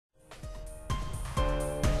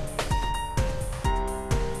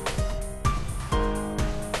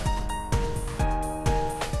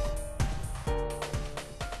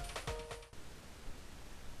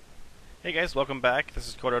Hey guys, welcome back. This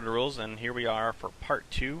is CodeRed Rules, and here we are for part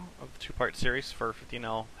 2 of the two-part series for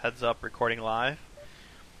 15L Heads Up Recording Live.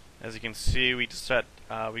 As you can see, we got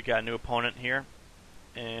a new opponent here,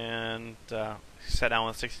 and sat down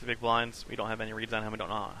with 60 big blinds. We don't have any reads on him. We don't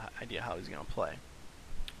know idea how he's going to play.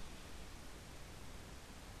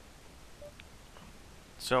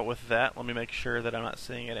 So with that, let me make sure that I'm not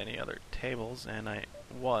sitting at any other tables, and I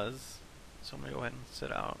was. So I'm going to go ahead and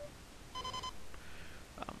sit out.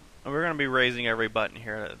 And we're going to be raising every button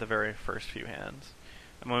here at the very first few hands.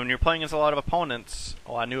 And when you're playing against a lot of opponents,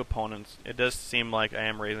 a lot of new opponents, it does seem like I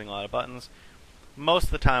am raising a lot of buttons. Most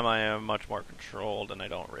of the time I am much more controlled and I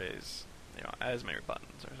don't raise, as many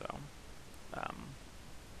buttons or so.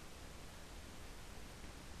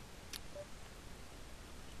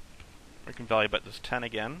 We can value bet this 10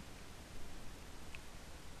 again.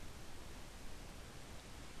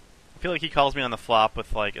 I feel like he calls me on the flop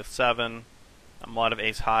with like a 7. A lot of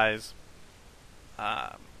ace highs.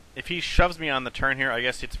 If he shoves me on the turn here, I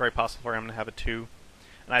guess it's very possible for him to have a 2.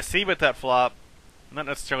 And I see with that flop, not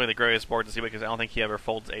necessarily the greatest board to see because I don't think he ever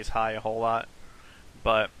folds ace high a whole lot.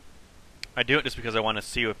 But I do it just because I want to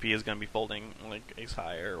see if he is going to be folding like ace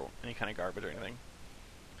high or any kind of garbage or anything.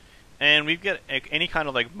 And we get any kind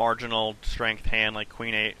of like marginal strength hand like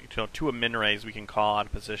queen 8 to a min raise we can call out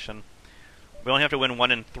of position. We only have to win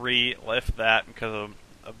 1 in 3 if that because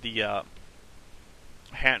of the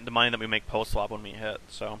money that we make post flop when we hit.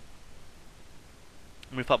 So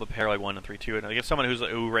we flop a pair like 1 and 3 2, and I guess someone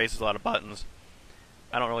who raises a lot of buttons,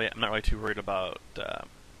 I'm not really too worried about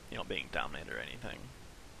being dominated or anything.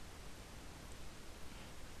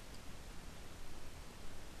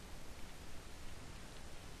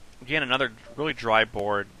 Again, another really dry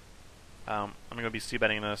board. I'm going to be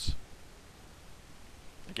c-betting this.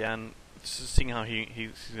 Again, just seeing how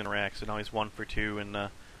he's going to react. So now he's 1 for 2 and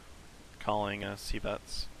calling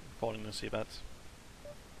c-bets, folding the c-bets.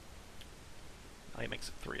 He makes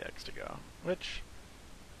it 3x to go, which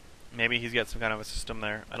maybe he's got some kind of a system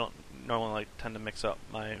there. I don't normally tend to mix up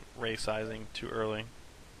my raise sizing too early.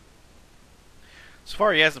 So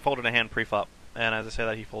far, he hasn't folded a hand pre-flop, and as I say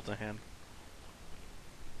that, he folds a hand.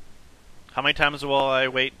 How many times will I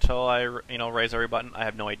wait till I raise every button? I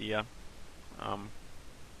have no idea.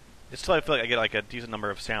 Just till I feel like I get like a decent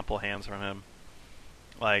number of sample hands from him.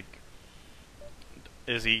 Like,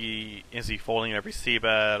 is he folding every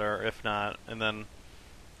c-bet, or if not, and then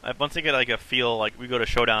once I get like a feel, like we go to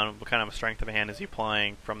showdown, what kind of strength of a hand is he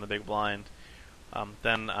playing from the big blind,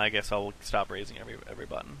 then I guess I'll stop raising every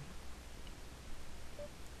button.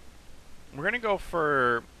 We're gonna go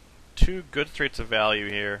for 2 good straights of value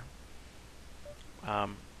here.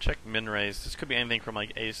 Check min raise. This could be anything from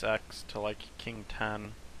like ace x to like king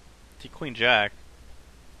 10 to queen jack.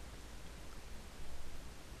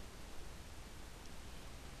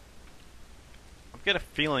 I get a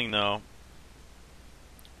feeling though.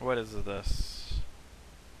 What is this?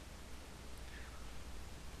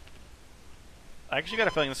 I actually got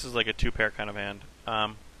a feeling this is like a 2-pair kind of hand.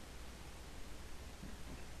 I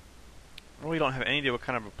really don't have any idea what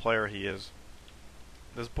kind of a player he is.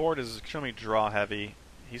 This board is extremely draw heavy.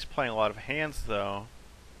 He's playing a lot of hands though.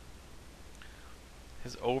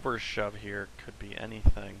 His overshove here could be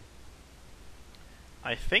anything.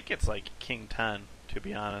 I think it's like king 10, to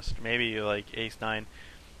be honest. Maybe like ace 9.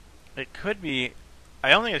 It could be. I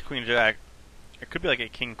don't think it's queen jack. It could be like a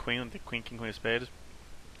king queen with the queen of spades.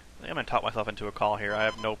 I think I'm gonna talk myself into a call here. I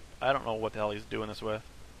don't know what the hell he's doing this with.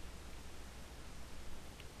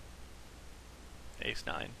 Ace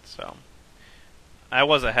 9. So I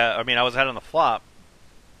was ahead. I was ahead on the flop.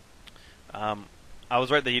 I was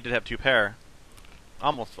right that he did have 2 pair. I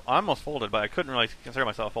almost folded, but I couldn't really consider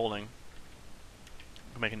myself folding.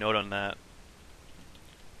 I'll make a note on that.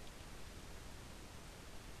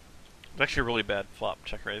 It's actually a really bad flop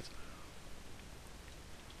check raise.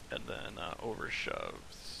 And then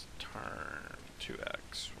overshoves, turn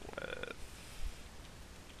 2x with.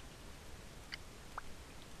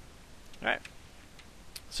 Alright.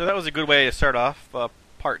 So that was a good way to start off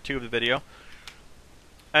part 2 of the video.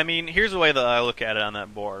 Here's the way that I look at it on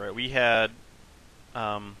that board. Right? We had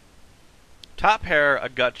top pair, a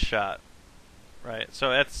gut shot. Right? So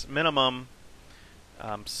that's minimum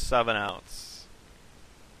 7 outs.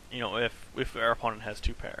 If our opponent has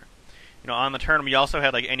 2 pair. On the turn we also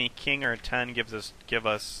had like any king or 10 give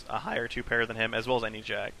us a higher 2 pair than him, as well as any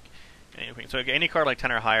jack, any queen. So any card like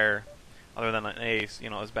 10 or higher, other than an ace,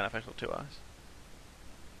 is beneficial to us.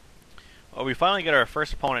 Well, we finally get our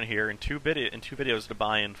first opponent here in two videos to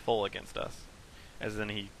buy in full against us, as then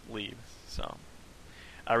he leaves. So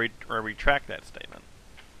I retract that statement.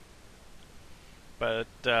 But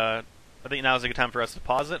I think now is a good time for us to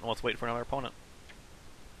pause it, and let's wait for another opponent.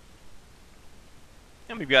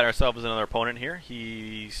 And we've got ourselves another opponent here.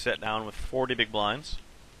 He sat down with 40 big blinds,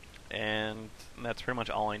 and that's pretty much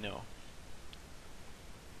all I know.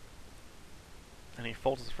 And he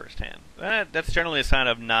folds his first hand. That's generally a sign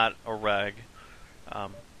of not a reg,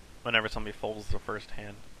 whenever somebody folds the first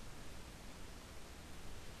hand.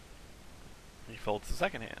 He folds the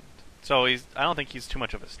second hand. So I don't think he's too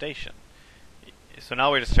much of a station. So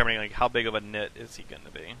now we're just determining like how big of a nit is he going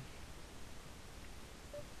to be.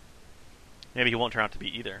 Maybe he won't turn out to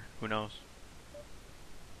be either. Who knows?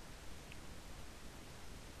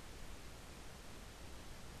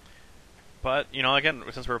 But, you know, again,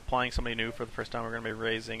 since we're playing somebody new for the first time, we're going to be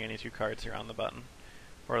raising any 2 cards here on the button.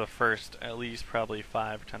 For the first, at least, probably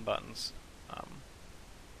 5 or 10 buttons.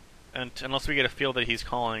 And unless we get a feel that he's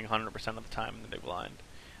calling 100% of the time in the big blind,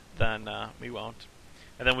 then we won't.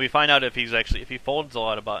 And then we find out if if he folds a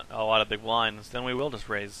lot of big blinds, then we will just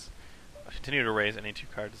continue to raise any 2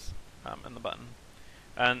 cards in the button.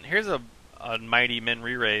 And here's a mighty min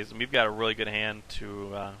re-raise, and we've got a really good hand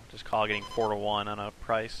to just call getting 4-1 on a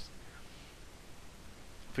price.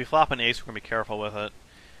 If we flop an ace, we're going to be careful with it.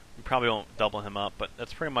 We probably won't double him up, but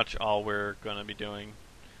that's pretty much all we're going to be doing,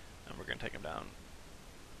 and we're going to take him down.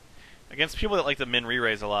 Against people that like to min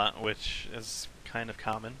re-raise a lot, which is kind of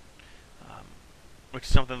common, which is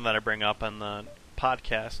something that I bring up on the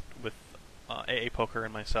podcast with AA Poker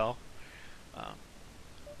and myself.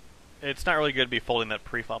 It's not really good to be folding that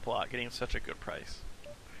pre-flop lot, getting such a good price.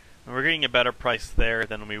 And we're getting a better price there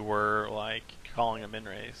than we were like calling a min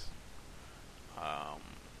raise.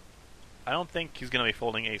 I don't think he's going to be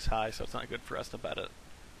folding ace high, so it's not good for us to bet it.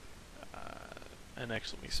 And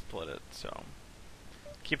actually we split it, so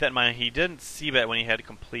keep that in mind. He didn't c-bet when he had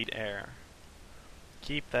complete air.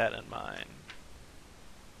 Keep that in mind.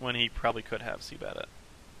 When he probably could have c-bet it.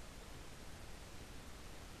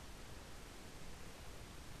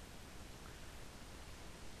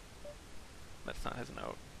 That's not his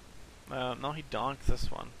note. No, he donked this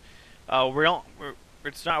one.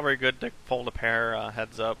 It's not very good to fold a pair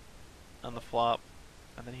heads up on the flop,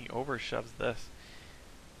 and then he overshoves this.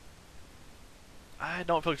 I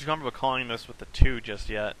don't feel too comfortable calling this with the 2 just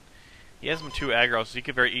yet. He has him 2 aggro, so he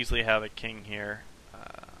could very easily have a king here.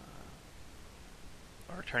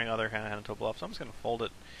 Or turning other hand into a bluff, so I'm just going to fold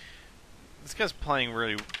it. This guy's playing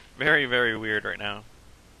really very, very weird right now.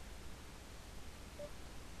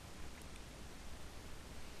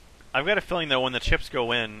 I've got a feeling that when the chips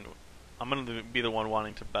go in, I'm going to be the one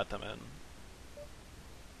wanting to bet them in.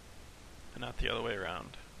 And not the other way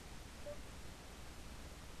around.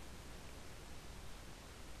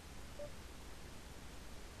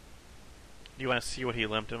 Do you want to see what he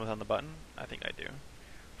limped in with on the button? I think I do.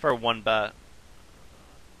 For 1 bet,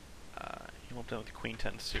 he limped in with the Queen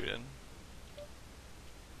 10 suited.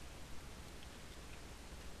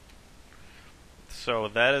 So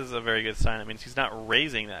that is a very good sign. It means he's not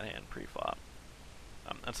raising that hand pre-flop.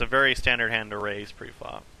 That's a very standard hand to raise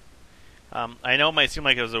pre-flop. I know it might seem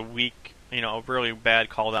like it was a weak, a really bad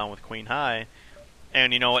call down with Queen High,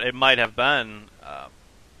 and you know what, it might have been.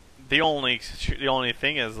 The only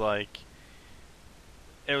thing is, like,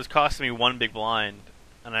 it was costing me 1 big blind,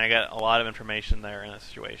 and I got a lot of information there in a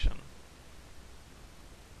situation.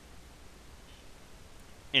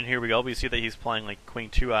 And here we go. We see that he's playing like Queen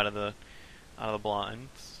 2 out of the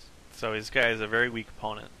blinds. So this guy is a very weak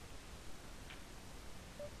opponent.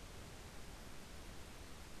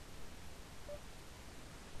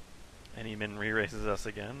 And he min re-raises us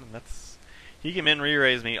again, and he can min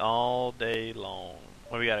re-raise me all day long.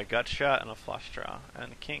 Well, we got a gut shot and a flush draw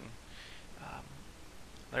and a king.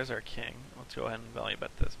 There's our king. Let's go ahead and value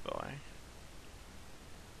bet this boy.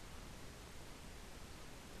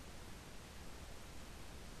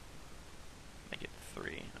 Make it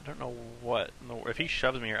 3. I don't know what. If he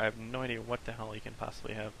shoves me here, I have no idea what the hell he can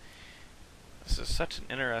possibly have. This is such an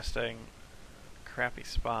interesting, crappy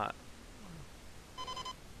spot.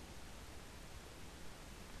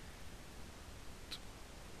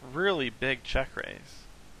 Really big check raise.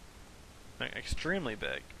 Like, extremely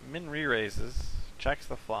big. Min re-raises, checks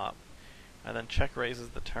the flop, and then check raises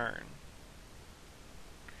the turn.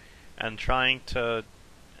 And trying to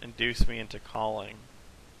induce me into calling.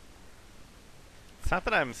 It's not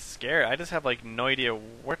that I'm scared, I just have like no idea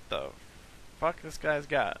what the fuck this guy's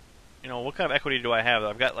got. What kind of equity do I have?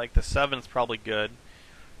 I've got like the 7's probably good.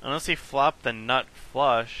 Unless he flopped the nut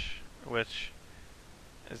flush, which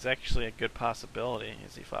is actually a good possibility.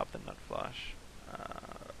 Is he flopped the nut flush?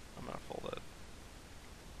 I'm gonna fold it.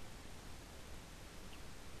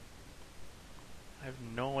 I have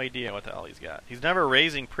no idea what the hell he's got. He's never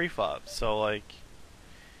raising preflop, so like,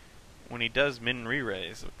 when he does min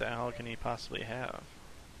re-raise, what the hell can he possibly have?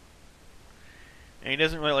 And he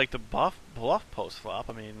doesn't really like the bluff post flop.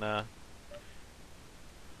 I mean,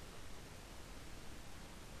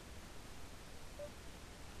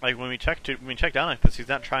 like when we check down like this, he's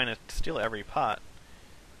not trying to steal every pot.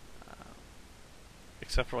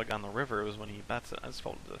 Except for like on the river, it was when he bets it. I just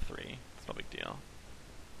folded to the 3. It's no big deal.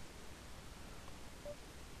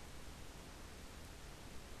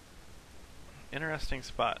 Interesting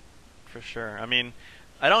spot, for sure. I mean,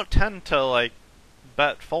 I don't tend to like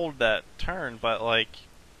bet fold that turn, but like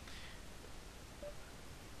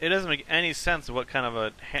it doesn't make any sense what kind of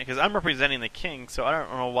a hand, because I'm representing the king, so I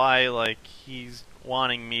don't know why like he's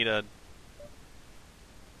wanting me to.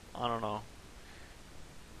 I don't know.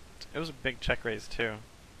 It was a big check raise too.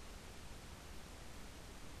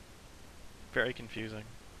 Very confusing.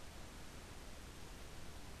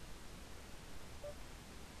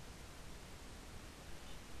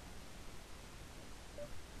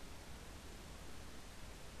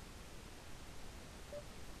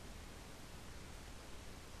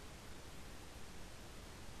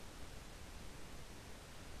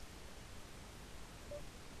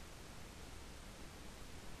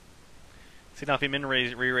 See, now if he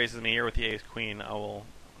re-raises me here with the ace queen, I will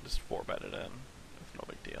just 4-bet it in. It's no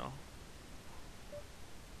big deal.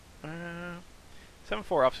 7-4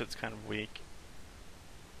 offsuit's kind of weak.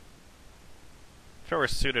 If it were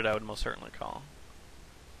suited, I would most certainly call.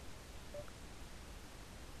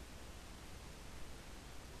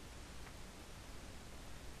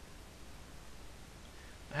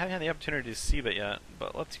 I haven't had the opportunity to see it yet,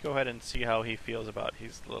 but let's go ahead and see how he feels about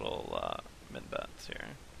his little min bets here.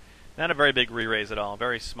 Not a very big re-raise at all,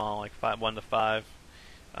 very small, like 1 to 5.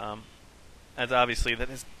 As obviously that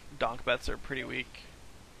his donk bets are pretty weak.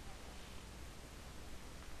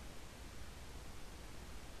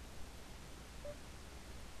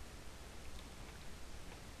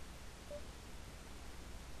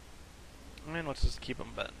 And let's just keep him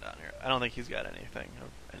betting down here. I don't think he's got anything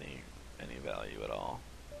of any value at all.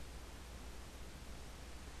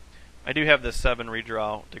 I do have this 7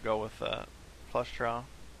 redraw to go with flush draw.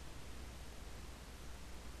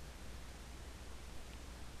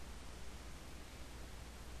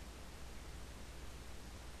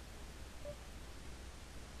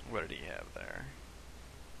 What did he have there?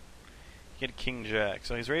 He had king jack,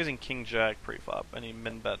 so he's raising king jack pre-flop, and he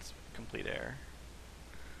min bets complete air.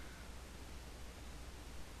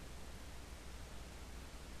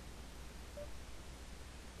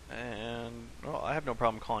 And well, I have no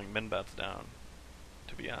problem calling min bets down,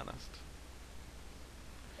 to be honest.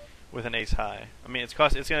 With an ace high, I mean, if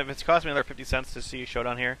it's cost me another 50 cents to see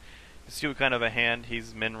showdown here, to see what kind of a hand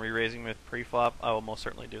he's min re-raising with pre-flop, I will most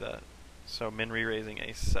certainly do that. So min re-raising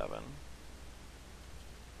ace 7.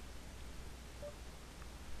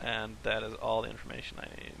 And that is all the information I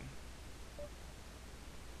need.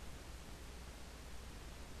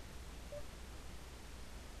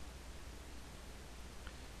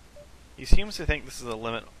 He seems to think this is a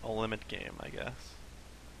limit game, I guess.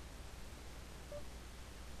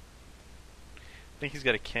 I think he's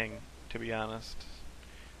got a king, to be honest.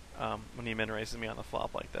 When he min raises me on the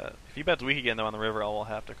flop like that. If he bets weak again though on the river, I will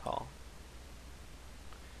have to call.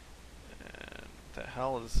 And what the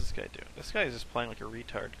hell does this guy do? This guy is just playing like a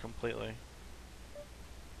retard completely.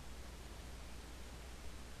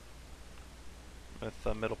 With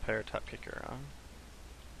the middle pair top kicker on.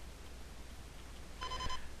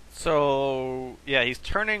 So yeah, he's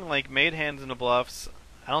turning like made hands into bluffs.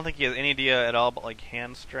 I don't think he has any idea at all about like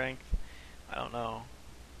hand strength. I don't know.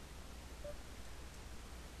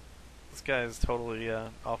 This guy is totally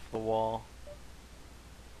off the wall.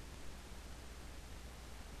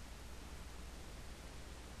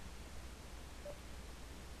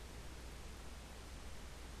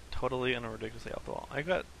 Totally and ridiculously off the wall. I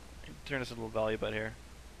got turn this into a value bet here.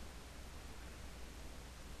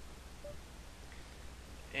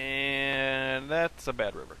 And that's a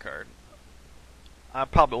bad river card. I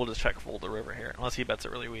probably will just check fold the river here, unless he bets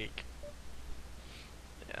it really weak.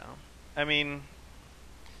 Yeah. I mean,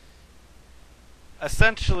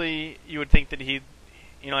 essentially, you would think that he,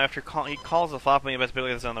 after he calls the flop and he bets big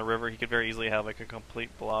like this on the river, he could very easily have like a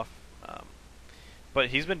complete bluff. But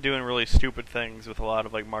he's been doing really stupid things with a lot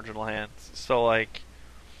of like marginal hands. So like,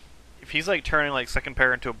 if he's like turning like second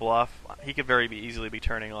pair into a bluff, he could very easily be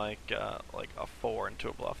turning like a 4 into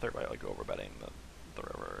a bluff, thereby like overbetting the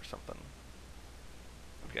river or something.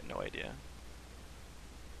 I've got no idea.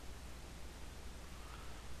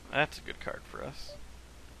 That's a good card for us.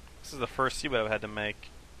 This is the first c-bet I've had to make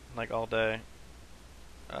like all day.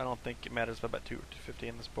 I don't think it matters if I bet 250 to 50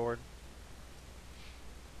 in this board.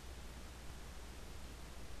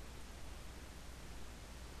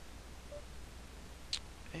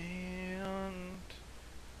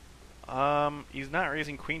 He's not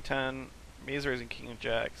raising queen 10. He's raising king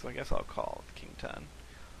jack, so I guess I'll call king 10.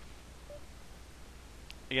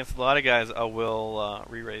 Against a lot of guys, I will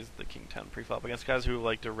re-raise the king 10 pre-flop. Against guys who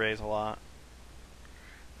like to raise a lot.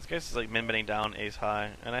 This guy's just like min-betting down ace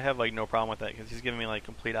high, and I have like no problem with that because he's giving me like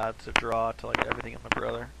complete odds to draw to like everything with my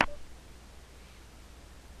brother.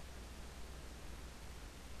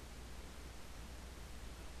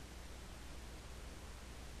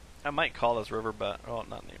 I might call this river bet. Oh,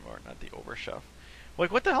 not anymore. Not the overshove.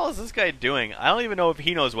 Like, what the hell is this guy doing? I don't even know if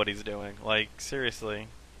he knows what he's doing. Like, seriously.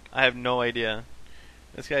 I have no idea.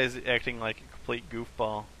 This guy is acting like a complete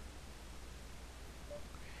goofball.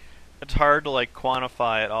 It's hard to, like,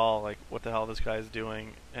 quantify at all, like, what the hell this guy's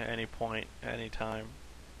doing at any point, at any time.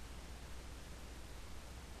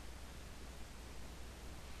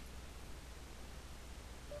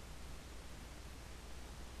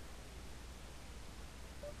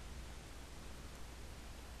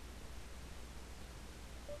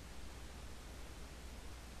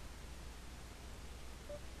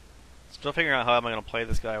 Still figuring out how am I going to play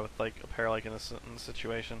this guy with like a pair like in this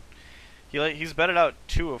situation. He's betted out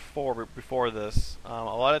 2 of 4 before this. A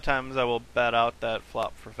lot of times I will bet out that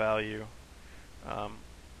flop for value.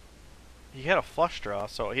 He had a flush draw,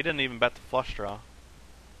 so he didn't even bet the flush draw.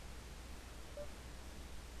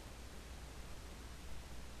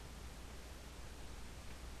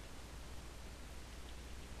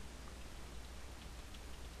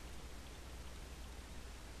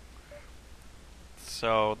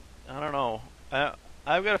 So I don't know.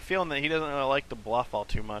 I've got a feeling that he doesn't really like to bluff all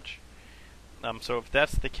too much. So if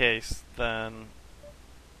that's the case, then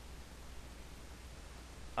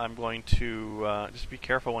I'm going to just be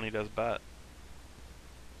careful when he does bet.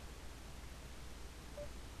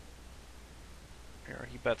 Here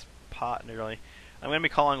he bets pot nearly. I'm going to be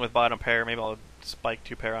calling with bottom pair. Maybe I'll spike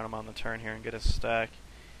 2 pair on him on the turn here and get his stack.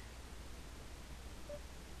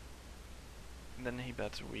 And then he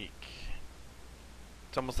bets weak.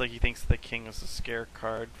 It's almost like he thinks the king is a scare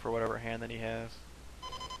card for whatever hand that he has.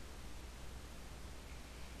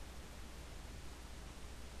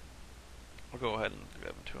 We'll go ahead and give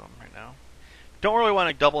him to him right now. Don't really want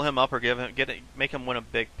to double him up or make him win a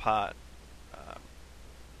big pot.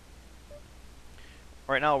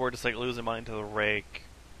 Right now we're just like losing money to the rake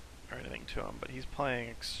or anything to him, but he's playing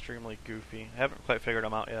extremely goofy. I haven't quite figured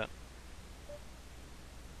him out yet.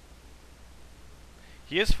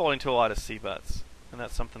 He is folding to a lot of c-bets. And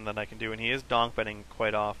that's something that I can do, and he is donk betting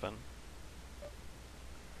quite often.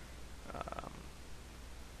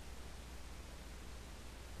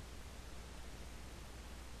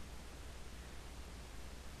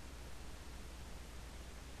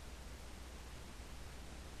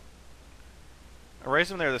 I raise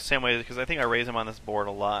him there the same way because I think I raise him on this board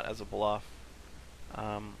a lot as a bluff.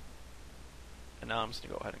 And now I'm just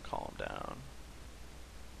going to go ahead and call him down.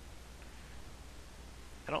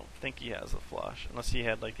 I don't think he has a flush, unless he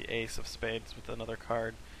had like the ace of spades with another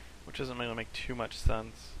card, which doesn't really make too much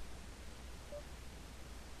sense.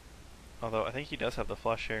 Although I think he does have the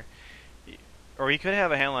flush here. Or he could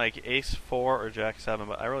have a hand like ace 4 or jack 7,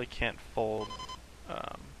 but I really can't fold.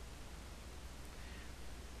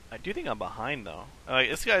 I do think I'm behind though.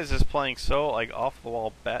 This guy is just playing so like off the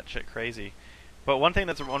wall batshit crazy. But one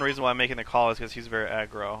reason why I'm making the call is because he's very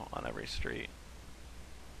aggro on every street.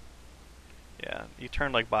 Yeah, you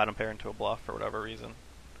turned like bottom pair into a bluff for whatever reason.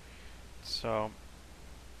 So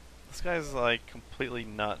this guy's like completely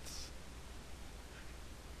nuts.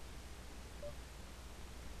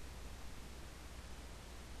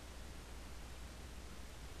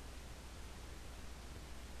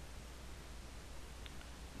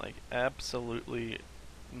 Like absolutely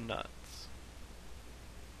nuts.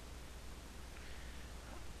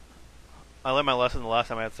 I learned my lesson the last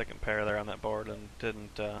time I had second pair there on that board and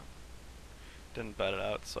didn't bet it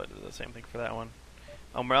out, so I did the same thing for that one.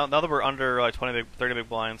 Now that we're under like 30 big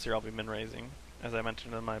blinds here, I'll be min raising, as I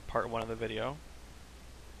mentioned in my part 1 of the video.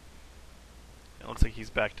 It looks like he's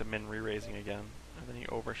back to min re-raising again, and then he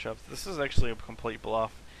overshoves. This is actually a complete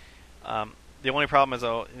bluff. The only problem is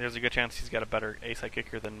though, there's a good chance he's got a better ace high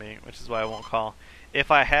kicker than me, which is why I won't call.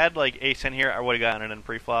 If I had like ace 10 here, I would have gotten it in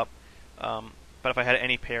pre-flop. But if I had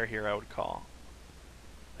any pair here, I would call.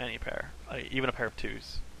 Any pair, even a pair of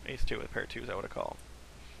 2s. Ace 2 with a pair of 2s, I would have called.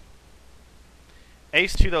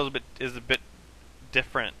 Ace 2 though is a bit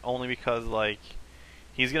different, only because like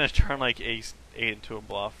he's gonna turn like ace 8 into a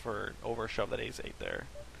bluff or overshove that ace 8 there.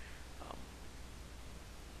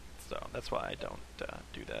 So that's why I don't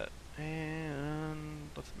do that. And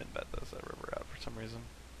let's min bet this river out for some reason.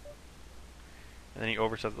 And then he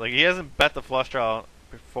overshoves. Like he hasn't bet the flush draw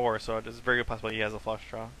before, so it's very good possibility he has a flush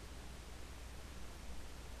draw.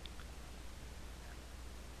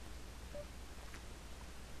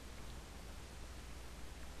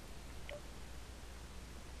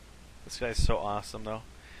 This guy's so awesome, though.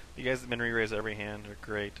 You guys have been re-raised every hand are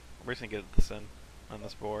great. We're just gonna get this in on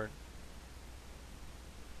this board.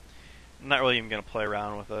 I'm not really even gonna play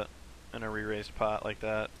around with it in a re-raised pot like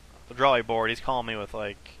that. The draw a board, he's calling me with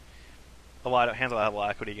like a lot of hands that have a lot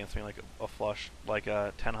of equity against me, like a flush, like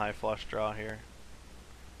a 10 high flush draw here.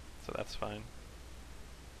 So that's fine.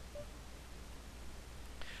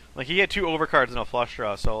 Like he had 2 overcards and a flush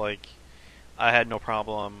draw, so like I had no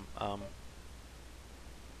problem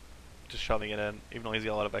just shoving it in, even though he's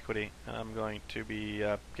got a lot of equity. And I'm going to be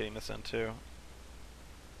getting this in too.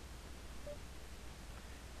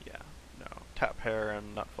 Yeah, no. Tap pair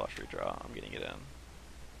and nut flush redraw. I'm getting it in.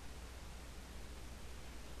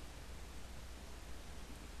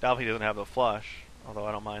 Doubtfully he doesn't have the flush, although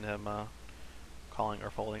I don't mind him calling or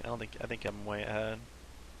folding. I think I'm way ahead.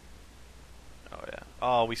 Oh yeah.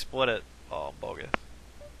 Oh, we split it. Oh, bogus.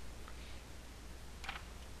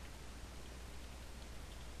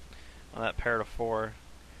 On that pair to 4.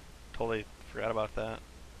 Totally forgot about that.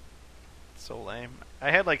 So lame.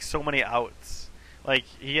 I had like so many outs. Like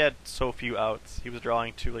he had so few outs. He was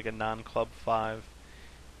drawing to like a non-club 5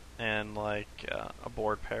 and like a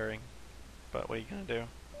board pairing. But what are you gonna do?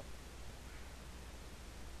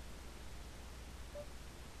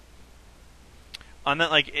 On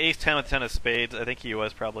that like ace 10 with 10 of spades, I think he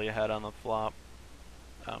was probably ahead on the flop,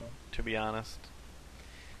 to be honest.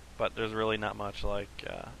 But there's really not much like,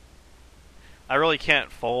 I really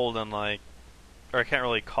can't fold and like, or I can't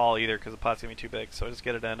really call either because the pot's gonna be too big. So I just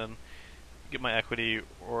get it in and get my equity,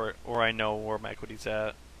 or I know where my equity's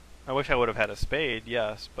at. I wish I would have had a spade,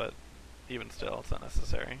 yes, but even still, it's not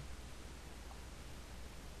necessary.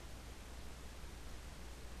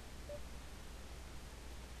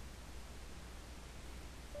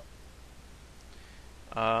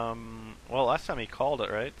 Well, last time he called it,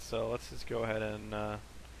 right? So let's just go ahead and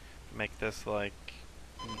make this like,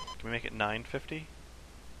 can we make it 950?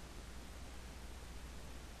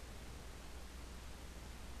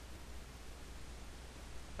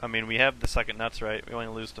 I mean, we have the second nuts, right? We only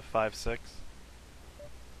lose to 5-6.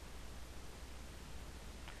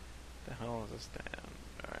 The hell is this stand?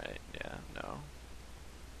 Alright, yeah, no.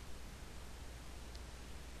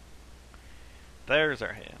 There's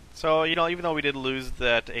our hand. So, you know, even though we did lose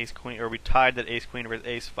that ace-queen, or we tied that ace-queen versus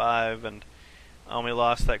ace-5, and we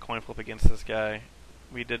lost that coin flip against this guy,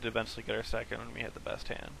 we did eventually get our second, and we had the best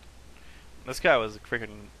hand. This guy was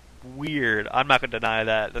freaking weird. I'm not going to deny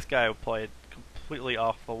that. This guy played completely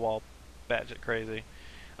off the wall, batshit crazy.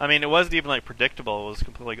 I mean, it wasn't even like predictable. It was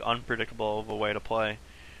completely unpredictable of a way to play.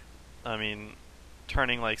 I mean,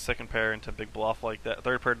 turning like second pair into big bluff like that,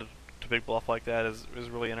 third pair to big bluff like that is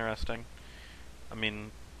really interesting. I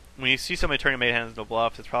mean, when you see somebody turning made hands into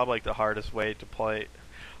bluffs, it's probably like the hardest way to play,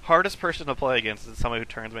 hardest person to play against is somebody who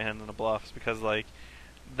turns made hands into bluffs, because like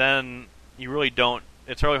then you really don't.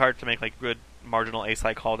 It's really hard to make like good marginal ace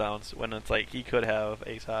high call downs when it's like he could have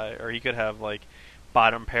ace high, or he could have like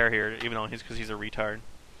bottom pair here, even though because he's a retard.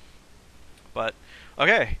 But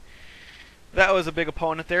okay, that was a big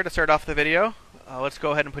opponent there to start off the video. Let's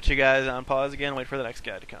go ahead and put you guys on pause again. Wait for the next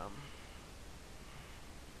guy to come.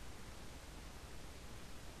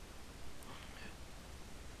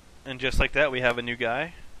 And just like that, we have a new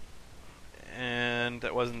guy. And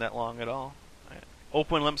that wasn't that long at all. Right.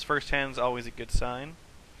 Open limps first hand is always a good sign.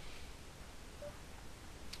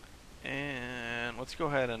 And let's go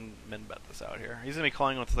ahead and min bet this out here. He's going to be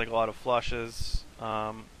calling with like a lot of flushes.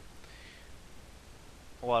 A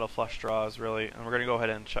lot of flush draws, really. And we're going to go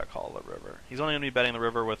ahead and check call the river. He's only going to be betting the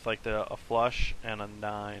river with like a flush and a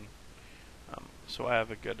 9. So I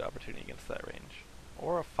have a good opportunity against that range.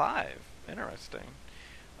 Or a 5. Interesting.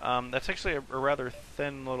 That's actually a rather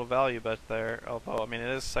thin little value bet there, although, I mean, it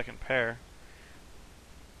is second pair.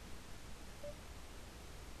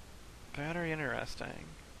 Very interesting.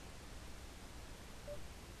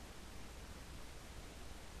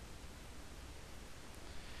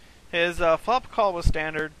 His flop call was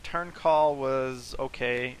standard. Turn call was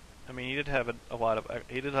okay. I mean, he did have a lot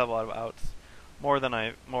of outs, more than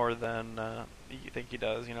you think he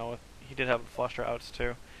does. You know, he did have flush draw outs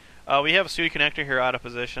too. We have a suited connector here out of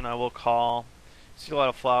position. I will call. See a lot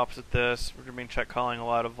of flops at this. We're going to be check calling a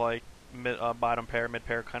lot of like bottom pair, mid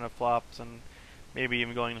pair kind of flops, and maybe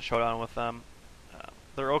even going to showdown with them.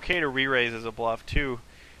 They're okay to re-raise as a bluff too,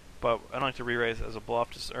 but I don't like to re-raise as a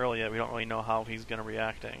bluff just early yet. We don't really know how he's going to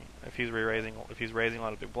reacting. If he's re-raising, if he's raising a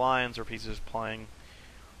lot of big blinds, or if he's just playing,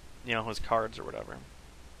 you know, his cards or whatever.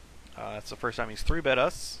 It's the first time he's 3-bet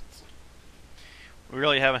us. We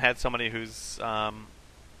really haven't had somebody who's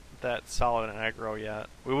that solid in aggro yet.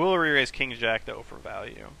 We will re-raise King Jack though for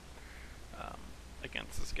value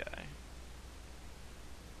against this guy.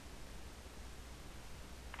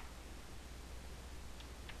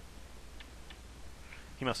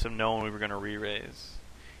 He must have known we were going to re-raise.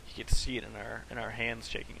 He could see it in our hands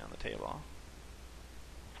shaking on the table.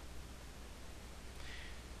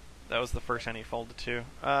 That was the first hand he folded to.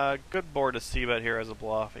 Good board to c-bet here as a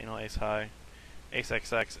bluff. You know, ace high, ace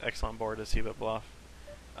XX, excellent board to c-bet bluff.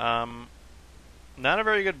 Not a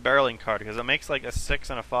very good barreling card because it makes like a 6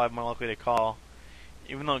 and a 5 more likely to call,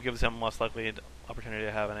 even though it gives him less likely opportunity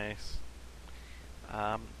to have an ace.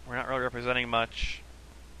 We're not really representing much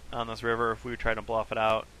on this river if we try to bluff it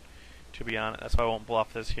out, to be honest. That's why I won't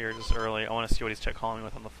bluff this here just early. I want to see what he's check calling me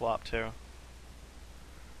with on the flop too.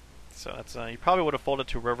 So that's you probably would have folded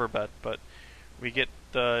to river bet, but we get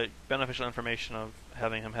the beneficial information of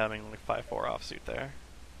having him having like 5-4 offsuit there.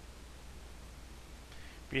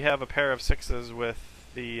 We have a pair of sixes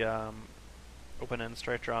with the open end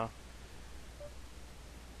straight draw.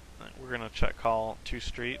 We're gonna check call 2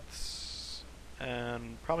 streets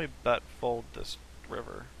and probably bet fold this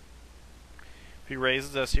river. If he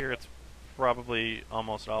raises us here, it's probably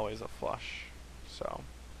almost always a flush. So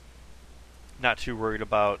not too worried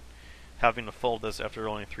about having to fold this after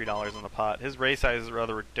only $3 in the pot. His raise size is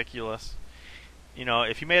rather ridiculous. You know,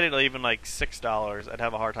 if you made it even like $6, I'd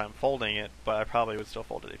have a hard time folding it, but I probably would still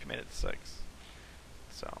fold it if you made it 6.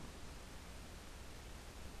 So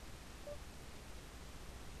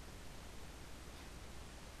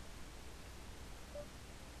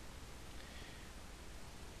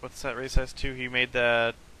what's that raise size to? He made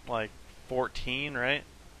that like 14, right?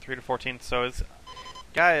 3 to 14. So his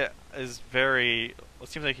guy is very. It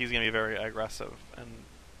seems like he's gonna be very aggressive, and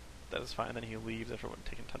that is fine. Then he leaves after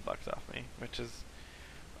taking $10 off me, which is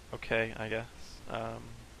okay, I guess.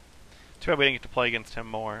 Too bad we didn't get to play against him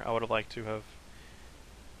more. I would have liked to have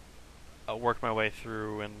worked my way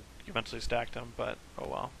through and eventually stacked him, but oh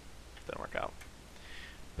well, didn't work out.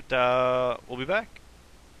 But we'll be back.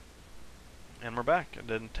 And we're back. It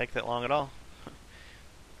didn't take that long at all.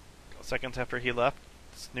 Seconds after he left,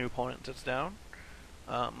 this new opponent sits down.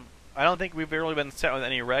 I don't think we've really been set with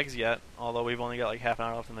any regs yet, although we've only got like half an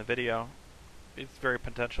hour left in the video. It's very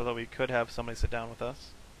potential that we could have somebody sit down with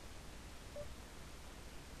us.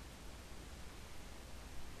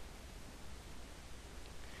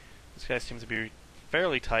 This guy seems to be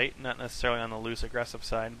fairly tight, not necessarily on the loose aggressive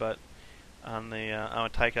side, but on a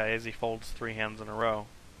tight guy as he folds 3 hands in a row.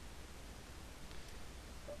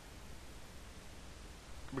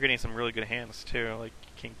 We're getting some really good hands too, like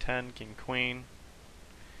King 10, King Queen.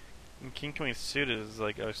 And King Queen suited is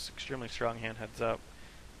like an extremely strong hand heads up.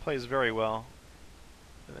 Plays very well.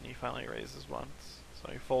 And then he finally raises once.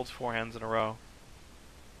 So he folds 4 hands in a row.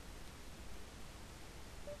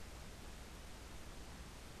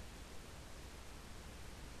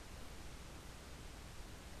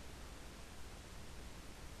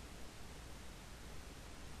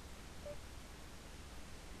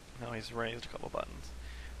 Now he's raised a couple buttons.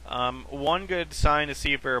 One good sign to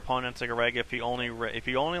see if your opponent's like a reg if he only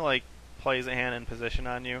like plays a hand in position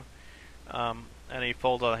on you, and he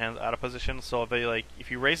folds all the hands out of position. So if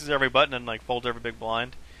he raises every button and like folds every big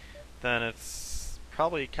blind, then it's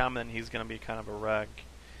probably common he's gonna be kind of a reg.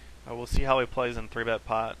 We'll see how he plays in 3-bet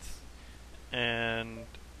pots, and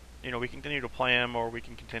you know we can continue to play him, or we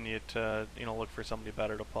can continue to look for somebody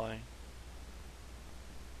better to play.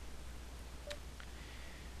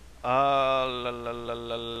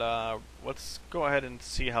 Let's go ahead and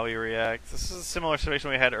see how he reacts. This is a similar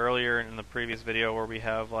situation we had earlier in the previous video where we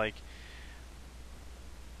have like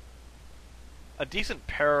a decent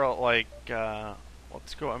pair, like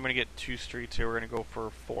let's go. I'm gonna get 2 streets here. We're gonna go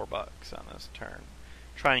for $4 on this turn.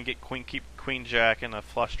 Try and get keep Queen Jack and a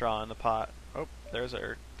flush draw in the pot. Oh, there's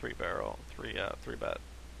our 3 bet.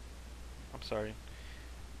 I'm sorry.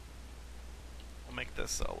 We'll make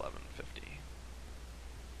this 1150.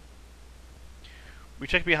 We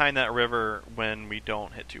check behind that river when we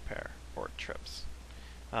don't hit 2 pair or trips.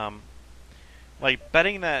 Like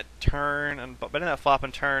betting that turn and betting that flop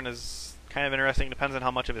and turn is kind of interesting. Depends on how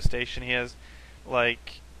much of a station he is.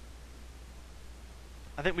 Like,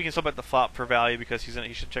 I think we can still bet the flop for value because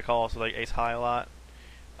he should check also like ace high a lot,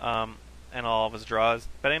 and all of his draws.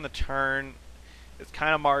 Betting the turn is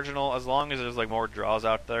kind of marginal as long as there's like more draws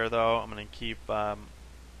out there. Though I'm gonna keep betting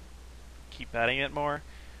it more.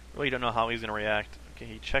 Really don't know how he's gonna react.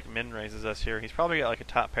 He check min raises us here. He's probably got like a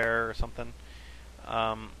top pair or something.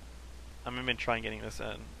 I'm gonna try and getting this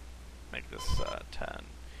in. Make this 10.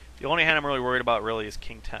 The only hand I'm really worried about really is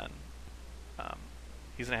King 10.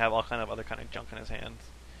 He's gonna have all kind of other kind of junk in his hands.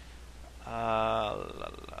 I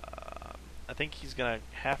think he's gonna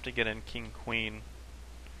have to get in King Queen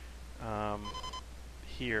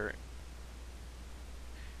here.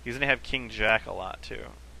 He's gonna have King Jack a lot too.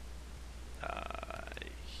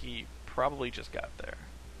 He probably just got there.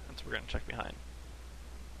 and so we're going to check behind.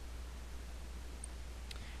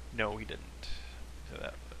 No, he didn't. So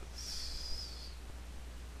that was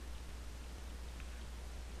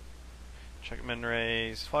check min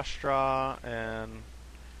raise, flush draw, and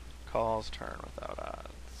calls turn without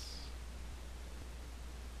odds.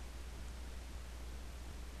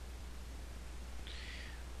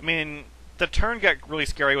 I mean, the turn got really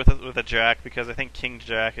scary with a jack because I think king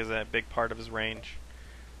jack is a big part of his range.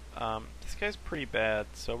 This guy's pretty bad,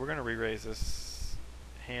 so we're gonna re-raise this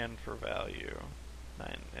hand for value.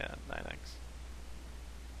 9x.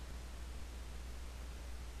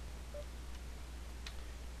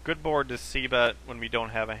 Good board to c-bet when we don't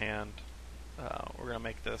have a hand. We're gonna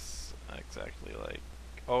make this exactly like,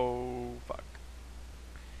 oh fuck.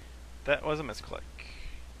 That was a misclick.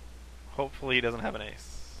 Hopefully he doesn't have an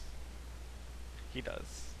ace. He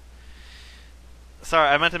does. Sorry,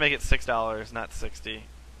 I meant to make it $6, not 60.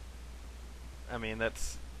 I mean,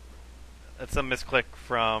 that's a misclick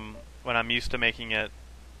from when I'm used to making it.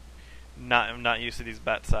 I'm not used to these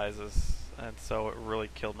bet sizes, and so it really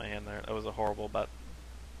killed my hand there. That was a horrible bet.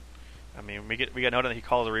 I mean, we got noted that he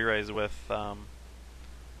calls a re-raise with, and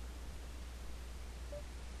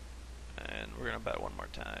we're gonna bet one more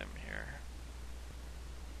time here.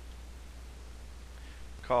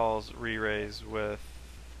 Calls re-raise with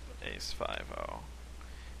ace 5-0.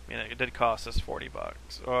 I mean, it did cost us $40,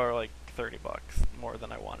 or like $30 more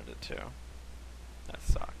than I wanted it to. That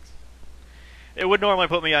sucks. It would normally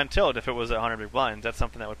put me on tilt if it was at 100 big blinds. That's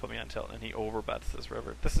something that would put me on tilt, and he overbets this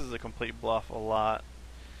river. This is a complete bluff a lot.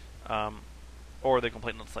 Or the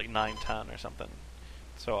complete nuts like 9-10 or something.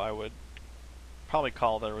 So I would probably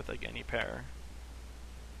call there with like any pair.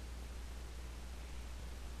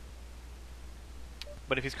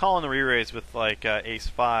 But if he's calling the re-raise with like ace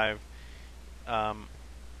 5, I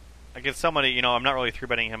guess somebody, you know, I'm not really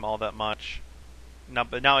 3-betting him all that much.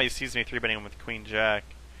 But now he sees me 3-betting him with queen jack.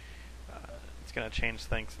 It's going to change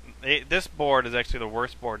things. This board is actually the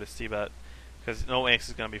worst board to c-bet because no ace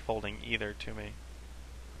is going to be folding either to me.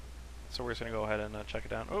 So we're just going to go ahead and check it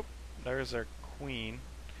down. Oh, there's our queen.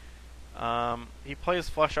 He plays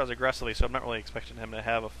flush draws aggressively, so I'm not really expecting him to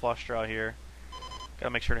have a flush draw here. Got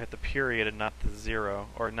to make sure to hit the period and not the 0,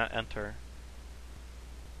 or not enter.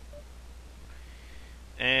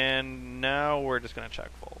 And now we're just going to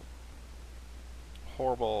check fold.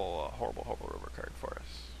 Horrible, horrible, horrible river card for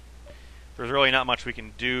us. There's really not much we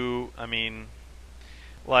can do. I mean,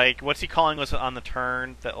 like, what's he calling us on the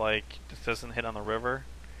turn that, like, just doesn't hit on the river?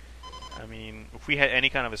 I mean, if we had any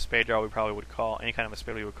kind of a spade draw, we probably would call. Any kind of a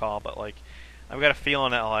spade we would call, but, like, I've got a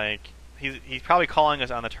feeling that, like, he's probably calling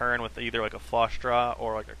us on the turn with either, like, a flush draw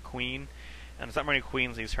or, like, a queen. And there's not many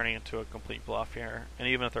queens, he's turning into a complete bluff here. And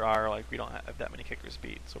even if there are, like, we don't have that many kickers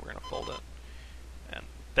beat, so we're going to fold it. And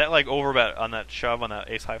that, like, overbet on that shove on that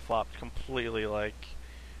ace-high flop completely, like,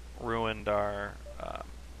 ruined our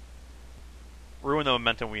ruined the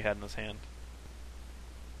momentum we had in this hand.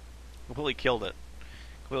 Completely killed it.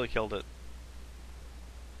 Completely killed it.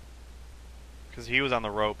 Because he was on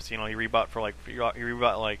the ropes, you know. He rebought for like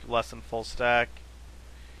less than full stack.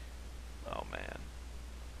 Oh man.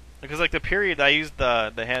 Because like the period, I used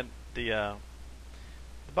the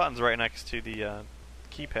buttons right next to the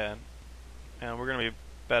keypad, and we're gonna be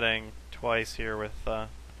betting twice here with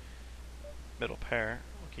middle pair.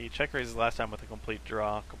 Okay, check raises last time with a complete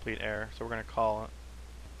draw, complete error, so we're going to call it.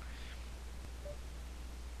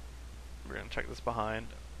 We're going to check this behind,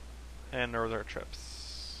 and there was our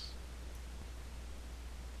trips.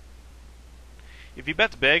 If he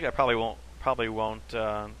bets big, I probably won't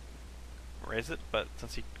raise it, but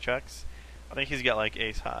since he checks, I think he's got like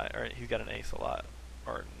ace high, or he's got an ace a lot,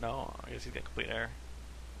 or no, I guess he's got complete error.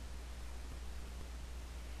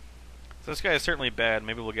 So this guy is certainly bad.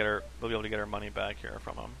 Maybe we'll be able to get our money back here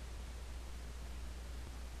from him.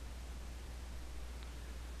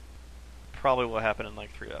 Probably will happen in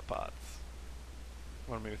like 3-bet pots.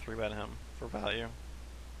 When we 3-bet him for value.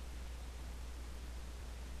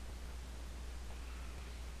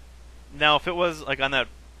 Now, if it was like on that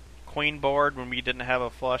queen board when we didn't have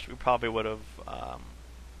a flush, we probably would have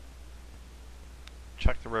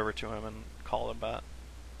checked the river to him and called a bet.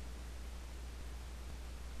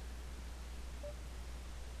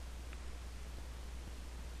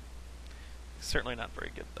 Certainly not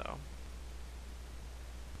very good, though.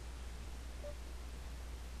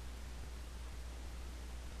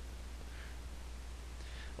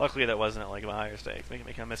 Luckily, that wasn't at like my higher stakes.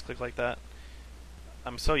 Making a misclick like that.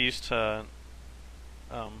 I'm so used to.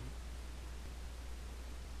 I'm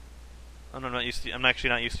actually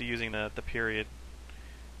not used to using the period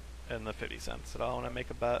and the 50 cents at all when I make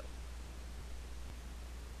a bet.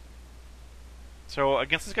 So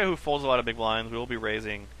against this guy who folds a lot of big blinds, we will be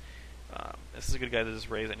raising. This is a good guy to just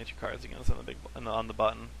raise any two cards against on the on the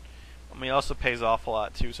button. He also pays off a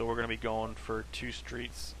lot too, so we're going to be going for 2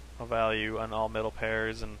 streets of value on all middle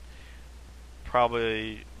pairs, and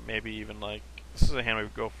probably maybe even like this is a hand we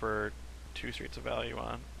would go for 2 streets of value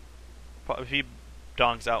on. If he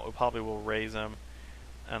donks out, we probably will raise him,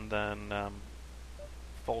 and then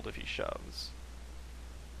fold if he shoves.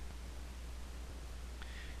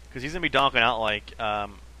 Because he's going to be donking out like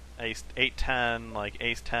ace 8-10, like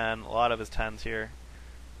ace 10, a lot of his 10s here.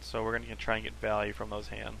 So we're going to try and get value from those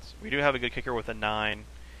hands. We do have a good kicker with a 9.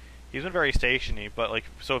 He's been very stationy, but like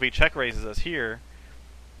so if he check raises us here,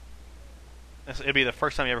 it'd be the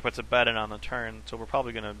first time he ever puts a bet in on the turn, so we're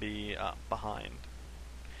probably going to be behind.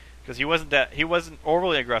 Because he wasn't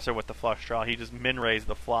overly aggressive with the flush draw. He just min raised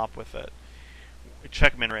the flop with it.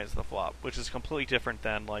 Check min raise the flop, which is completely different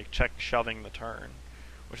than like check shoving the turn,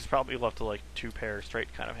 which is probably left to like 2 pair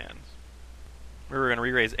straight kind of hands. We were going to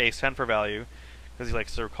re-raise ace 10 for value because he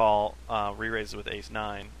likes to recall re-raises with ace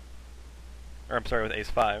 9, or I'm sorry, with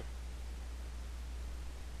ace 5.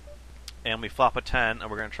 And we flop a 10,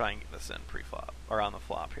 and we're going to try and get this in pre-flop, or on the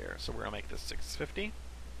flop here. So we're going to make this 650.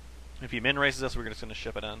 If he min raises us, we're just going to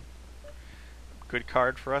ship it in. Good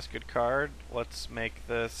card for us, good card. Let's make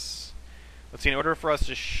this. Let's see, in order for us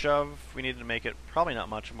to shove, we need to make it probably not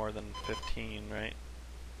much more than 15, right?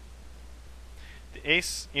 The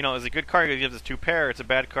ace, you know, is a good card because it gives us 2 pair. It's a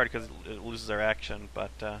bad card because it loses our action,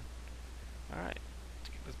 but, alright. Let's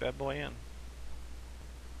get this bad boy in.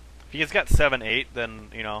 If he's got 7-8, then,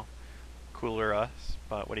 you know, cooler us,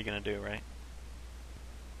 but what are you going to do, right?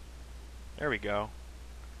 There we go.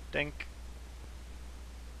 Dink.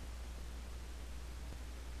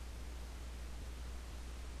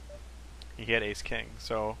 He had ace king,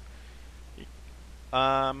 so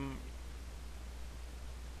I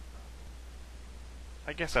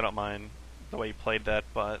guess I don't mind the way he played that,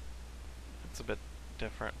 but it's a bit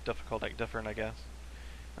difficult, I guess.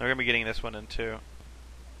 And we're gonna be getting this one in too.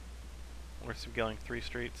 We're going 3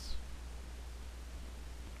 streets.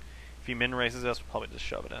 If he min raises us, we'll probably just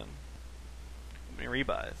shove it in. I mean,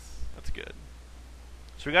 rebuys. That's good.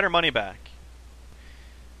 So we got our money back.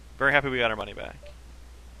 Very happy we got our money back.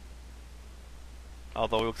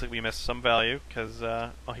 Although it looks like we missed some value because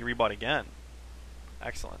oh, he rebought again.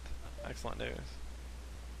 Excellent, excellent news.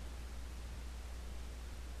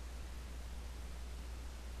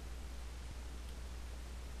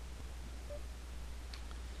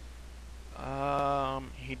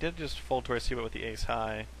 He did just fold to our c-bet with the ace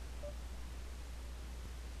high.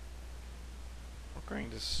 We're going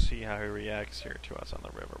to see how he reacts here to us on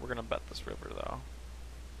the river. We're going to bet this river though.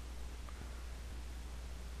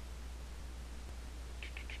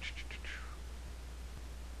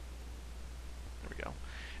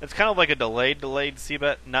 It's kind of like a delayed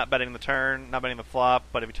c-bet, not betting the turn, not betting the flop,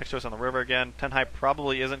 but if he checks to us on the river again, 10 high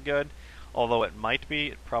probably isn't good, although it might be,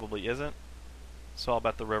 it probably isn't. So I'll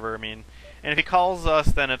bet the river, I mean, and if he calls us,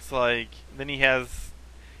 then it's like, then he has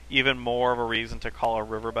even more of a reason to call our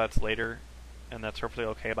river bets later, and that's perfectly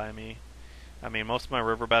okay by me. I mean, most of my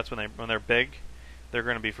river bets, when they're big, they're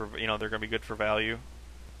going to be for, you know, they're going to be good for value.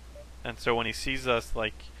 And so when he sees us,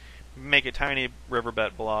 like, make a tiny river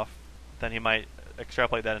bet bluff, then he might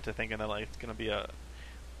extrapolate that into thinking that like it's going to be a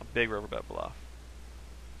big river bet bluff.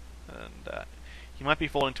 And he might be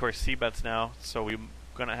folding to our c-bets now, so we're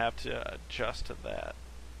going to have to adjust to that.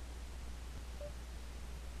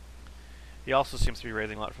 He also seems to be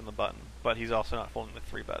raising a lot from the button, but he's also not folding with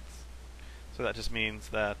 3 bets. So that just means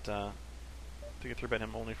that we can 3-bet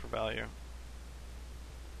him only for value.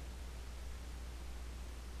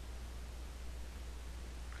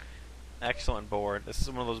 Excellent board. This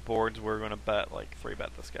is one of those boards where we're going to bet, like,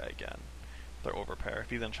 3-bet this guy again. They're overpair.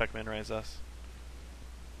 If he then check min raise us.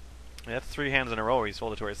 Yeah, that's 3 hands in a row where he's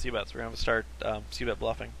folded to our c-bets. We're going to start c-bet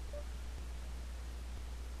bluffing.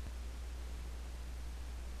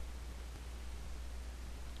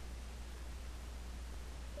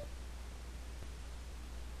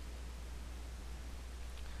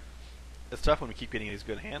 It's tough when we keep getting these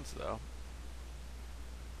good hands, though.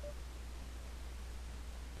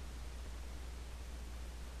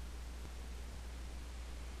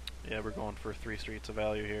 Yeah, we're going for 3 streets of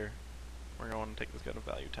value here. We're going to take this guy to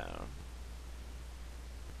value town.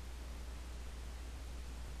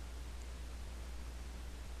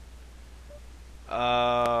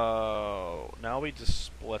 Oh, now we just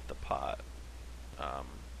split the pot.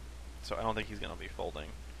 So I don't think he's going to be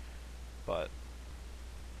folding, but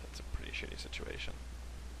that's a pretty shitty situation.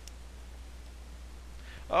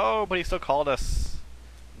 Oh, but he still called us.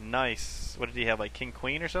 Nice. What did he have, like king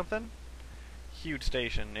queen or something? Huge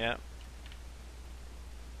station, yeah.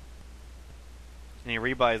 And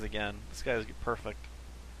he rebuys again. This guy's perfect.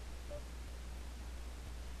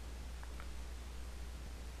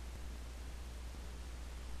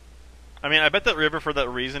 I mean, I bet that river for that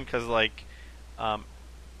reason, because, like, I'm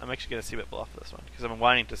actually going to C-bet bluff this one, because I've been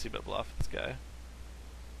wanting to C-bet bluff this guy.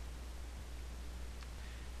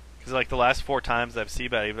 Because, like, the last 4 times I've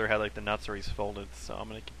C-bet, I've either had, like, the nuts or he's folded, so I'm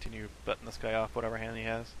going to continue betting this guy off whatever hand he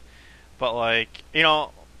has. But, like, you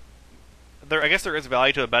know, I guess there is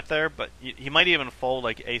value to a bet there, but he might even fold,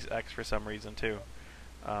 like, ace-x for some reason, too.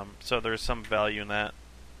 So there's some value in that.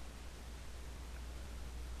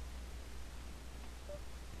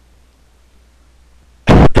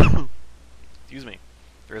 Excuse me.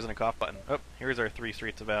 There isn't a cough button. Oh, here's our 3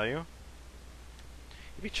 streets of value.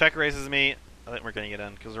 If he check raises me, I think we're going to get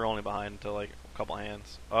in because we're only behind to like a couple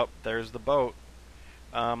hands. Oh, there's the boat.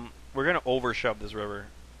 We're going to overshove this river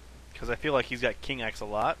because I feel like he's got king x a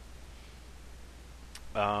lot.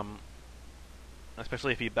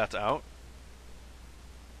 Especially if he bets out.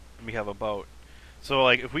 And we have a boat. So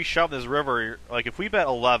like if we shove this river, like if we bet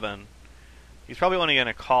 11, he's probably only going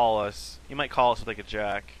to call us. He might call us with like a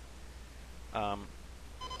jack.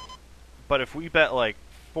 But if we bet like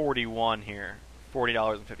 41 here,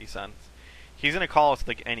 $40.50, he's gonna call us with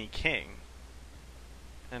like any king,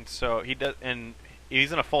 and so he does, and he's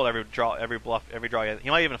gonna fold every draw, every bluff, every draw. He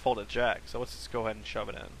might even fold a jack. So let's just go ahead and shove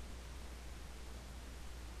it in.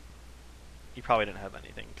 He probably didn't have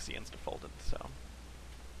anything because he insta folded. So.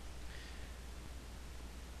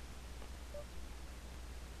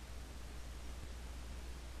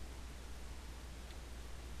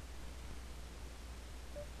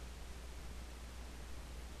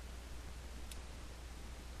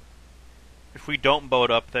 If we don't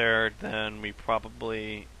boat up there, then we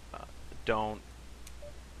probably don't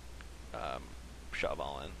shove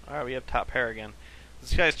all in. Alright, we have top pair again.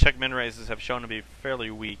 This guy's check min raises have shown to be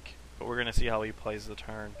fairly weak, but we're going to see how he plays the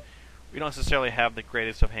turn. We don't necessarily have the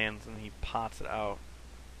greatest of hands, and he pots it out.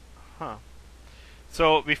 Huh.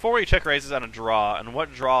 So, before we check raises on a draw, and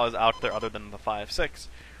what draw is out there other than the 5-6,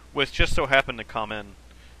 which just so happened to come in,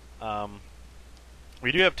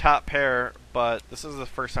 we do have top pair, but this is the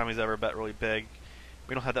first time he's ever bet really big.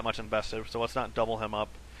 We don't have that much invested, so let's not double him up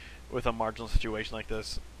with a marginal situation like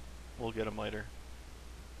this. We'll get him later.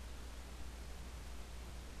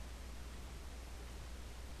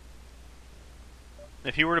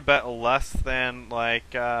 If he were to bet less than like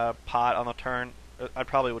pot on the turn, I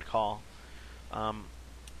probably would call.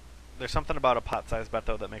 There's something about a pot size bet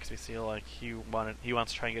though that makes me feel like he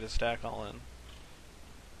wants to try and get his stack all in.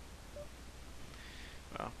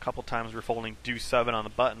 Well, a couple times we're folding deuce 7 on the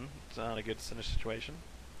button. It's not a good situation.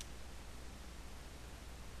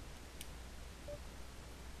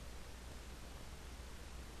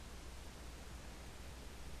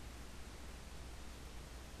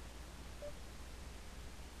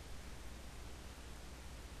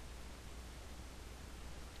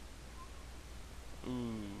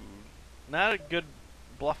 Ooh, not a good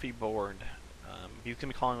bluffy board. He's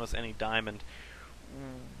gonna be calling us any diamond.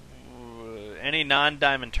 Any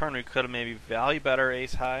non-diamond turn, we could have maybe value better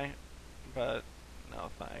ace high, but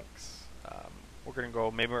no thanks. We're gonna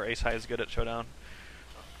go. Maybe our ace high is good at showdown.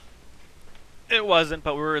 It wasn't,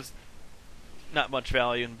 but we were not much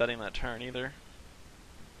value in betting that turn either.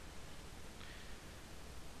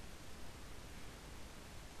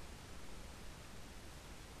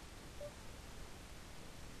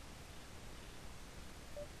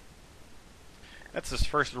 That's his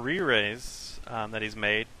first re-raise that he's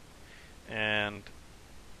made. And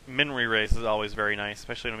min re-raise is always very nice,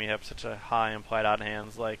 especially when we have such a high implied odd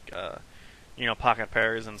hands like, you know, pocket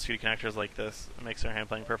pairs and suited connectors like this. It makes our hand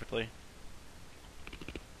playing perfectly.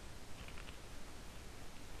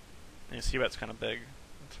 And you see that's kind of big.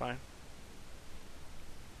 That's fine.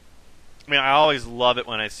 I mean, I always love it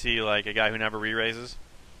when I see like a guy who never re-raises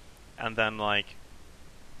and then like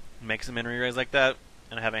makes a min re-raise like that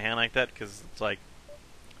and I have a hand like that, because it's like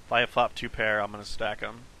if I have flop 2 pair, I'm gonna stack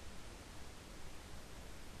them.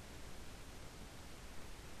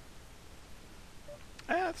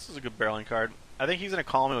 Yeah, this is a good barreling card. I think he's going to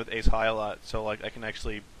call me with ace high a lot, so like I can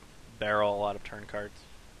actually barrel a lot of turn cards.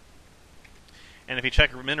 And if he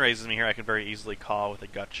check min raises me here, I can very easily call with a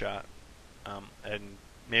gut shot, and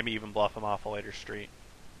maybe even bluff him off a later street.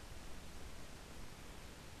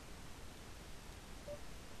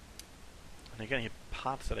 And again, he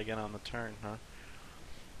pots it again on the turn, huh?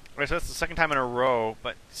 Alright, so that's the second time in a row,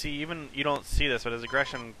 but see, even you don't see this, but his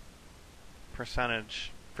aggression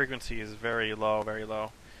percentage frequency is very low, very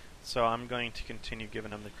low. So I'm going to continue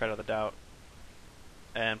giving him the credit of the doubt,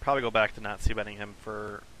 and probably go back to not c-betting him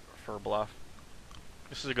for bluff.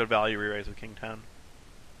 This is a good value re-raise with King 10.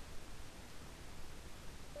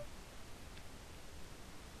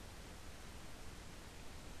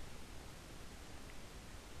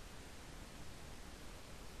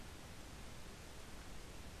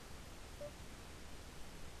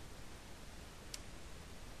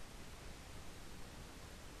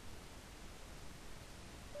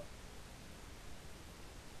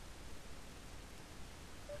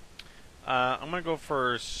 I'm going to go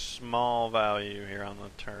for small value here on the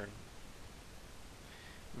turn.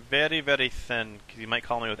 Very, very thin, because he might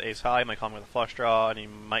call me with ace high, he might call me with a flush draw, and he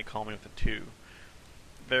might call me with a 2.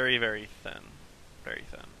 Very, very thin. Very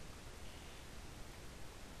thin.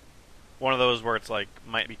 One of those where it's like,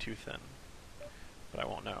 might be too thin. But I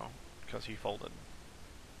won't know, because he folded.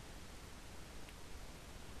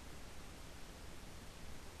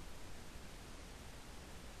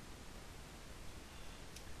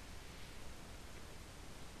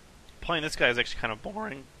 Playing this guy is actually kind of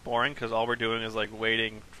boring, because all we're doing is like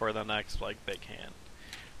waiting for the next like big hand,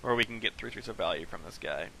 where we can get 3/3 of value from this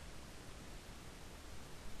guy.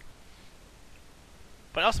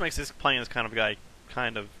 But it also makes this playing this kind of guy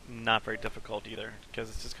kind of not very difficult either, because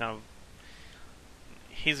it's just kind of,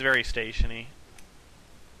 he's very stationy.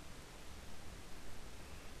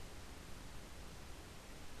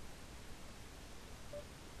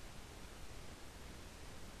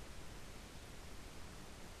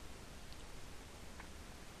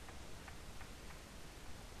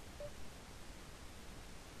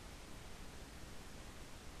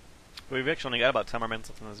 We've actually only got about 10 more minutes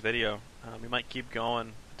left in this video. We might keep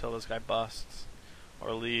going until this guy busts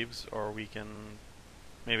or leaves, or we can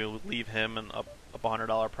maybe leave him and up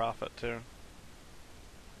 $100 profit too.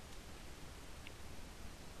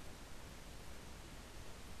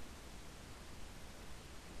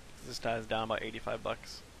 This die is down about 85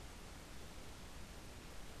 bucks.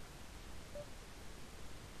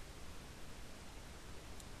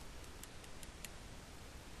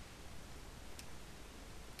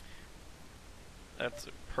 That's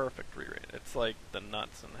a perfect re-rate. It's like the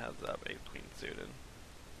nuts and has up 8 queen suited.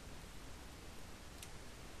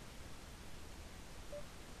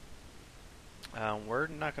 We're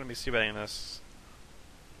not going to be c-betting this.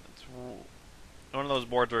 It's one of those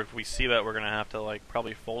boards where if we c-bet, we're going to have to like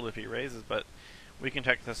probably fold if he raises, but we can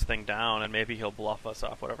check this thing down and maybe he'll bluff us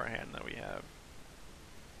off whatever hand that we have.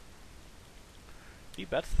 He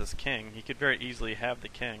bets this king. He could very easily have the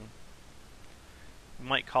king. We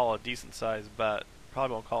might call a decent sized bet.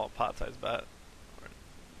 Probably won't call a pot sized bet.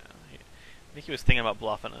 I think he was thinking about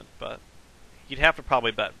bluffing it, but he'd have to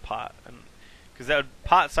probably bet pot, and because that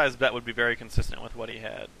pot sized bet would be very consistent with what he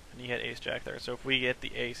had, and he had ace jack there. So if we get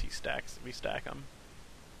the ace, we stack him.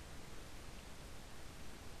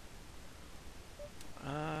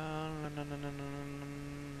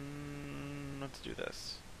 Let's do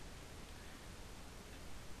this.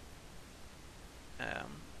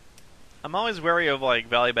 I'm always wary of like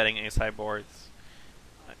value betting ace high boards.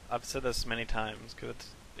 I've said this many times, because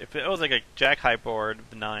if it was like a jack high board with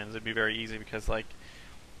the nines, it'd be very easy, because like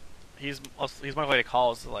he's more likely to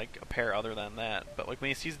call us like a pair other than that. But like when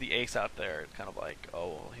he sees the ace out there, it's kind of like,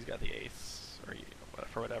 oh, he's got the ace, or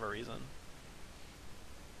for whatever reason.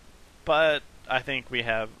 But I think we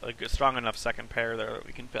have a strong enough second pair there that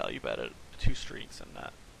we can value bet it 2 streets and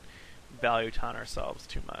not value ton ourselves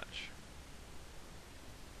too much.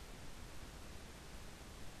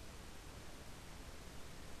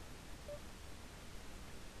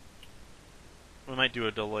 We might do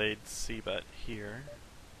a delayed c-bet here.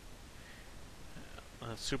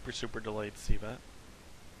 A super delayed c-bet.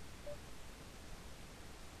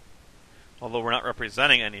 Although we're not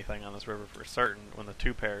representing anything on this river for certain when the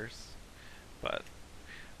 2 pairs. But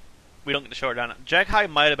we don't get to show it down. Jack high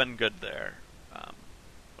might have been good there.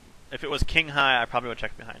 If it was king high, I probably would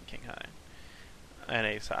check behind king high. And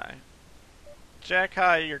ace high. Jack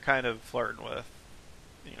high, you're kind of flirting with.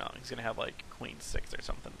 You know, he's going to have like queen 6 or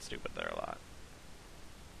something stupid there a lot.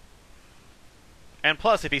 And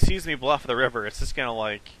plus, if he sees me bluff the river, it's just gonna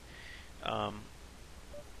like,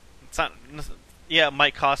 it's not. Yeah, it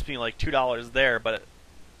might cost me like $2 there, but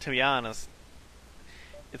to be honest,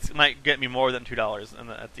 it might get me more than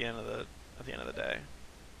 $2 at the end of the day.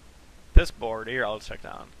 This board here, I'll just check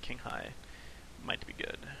down king high, might be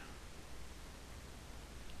good.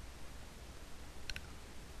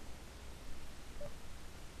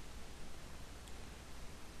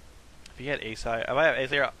 If he had ace high, if I have ace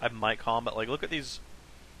high, I might call him. But like, look at these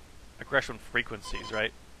aggression frequencies,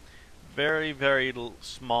 right? Very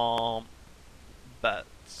small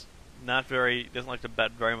bets. Not very. Doesn't like to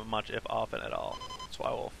bet very much, if often at all. So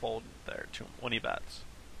I will fold there too when he bets.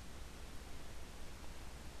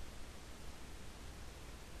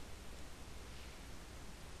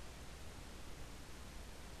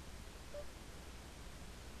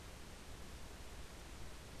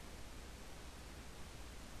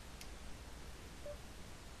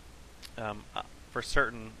 For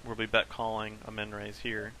certain, we'll be bet calling a min raise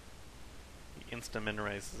here. He insta min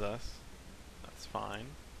raises us. That's fine.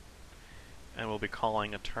 And we'll be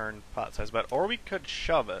calling a turn pot size bet, or we could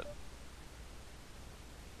shove it.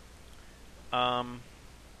 Does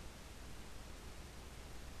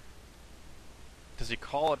he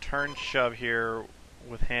call a turn shove here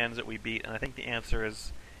with hands that we beat? And I think the answer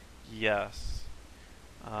is yes.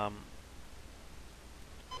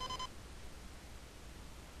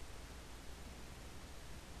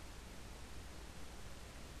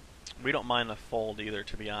 We don't mind the fold either,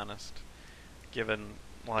 to be honest, given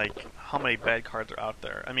like how many bad cards are out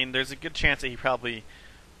there. I mean, there's a good chance that he probably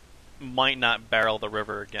might not barrel the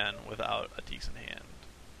river again without a decent hand,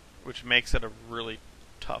 which makes it a really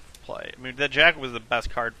tough play. I mean, the jack was the best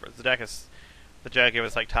card for us. The jack gave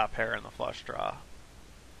us like top pair in the flush draw.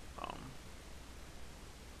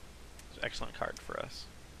 It's an excellent card for us.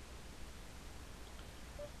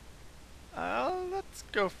 Let's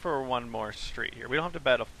go for one more street here. We don't have to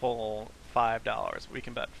bet a full $5. We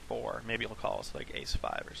can bet 4. Maybe he'll call us like ace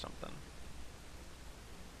 5 or something.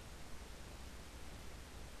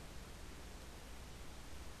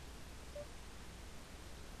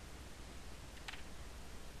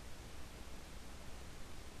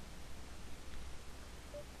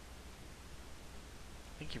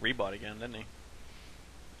 I think he rebought again, didn't he?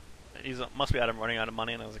 He must be running out of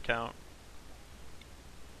money in his account.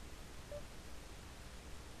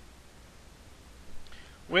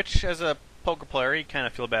 Which, as a poker player, you kind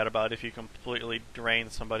of feel bad about if you completely drain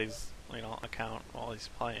somebody's, account while he's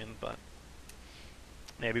playing, but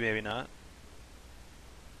maybe, maybe not.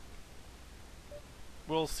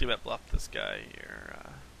 We'll see what bluff this guy here,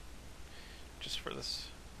 just for this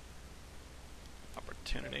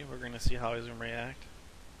opportunity. We're going to see how he's going to react.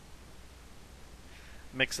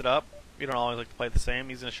 Mix it up. We don't always like to play the same.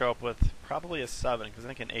 He's going to show up with probably a 7, because I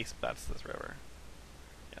think an ace bets this river.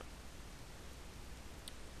 Yep.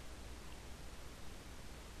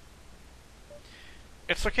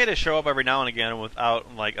 It's okay to show up every now and again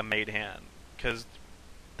without like a made hand, because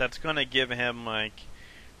that's going to give him like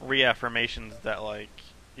reaffirmations that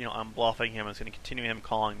I'm bluffing him. It's going to continue him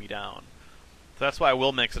calling me down. So that's why I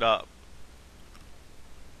will mix it up.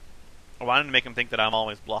 I wanted to make him think that I'm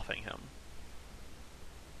always bluffing him.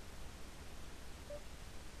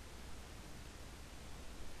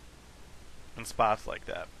 In spots like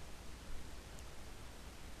that.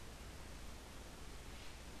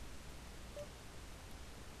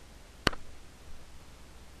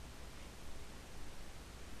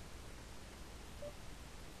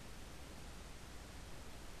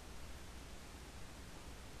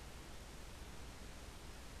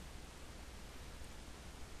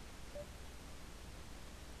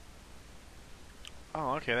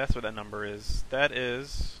 Oh, okay, that's what that number is. That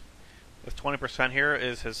is, with 20% here,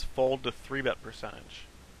 is his fold to 3-bet percentage.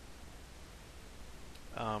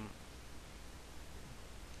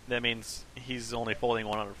 That means he's only folding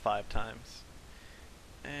 1 out of 5 times.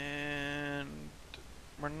 And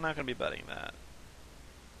we're not going to be betting that.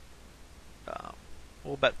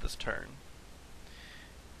 We'll bet this turn.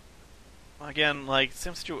 Again, we've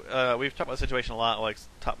talked about the situation a lot, like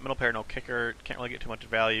top middle pair, no kicker, can't really get too much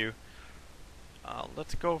value.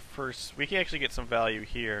 Let's go first. We can actually get some value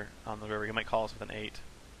here on the river. He might call us with an 8.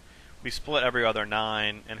 We split every other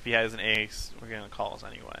 9, and if he has an ace, we're going to call us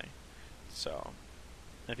anyway. So,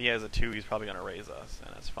 if he has a 2, he's probably going to raise us,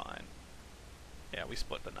 and that's fine. Yeah, we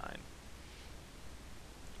split the 9.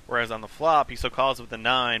 Whereas on the flop, he still calls with the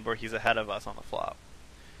 9, but he's ahead of us on the flop.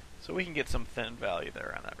 So we can get some thin value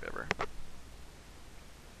there on that river.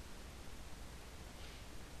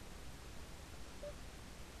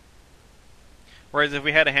 Whereas if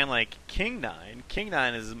we had a hand like King 9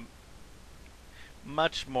 is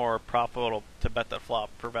much more profitable to bet that flop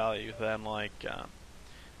for value than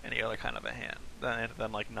any other kind of a hand,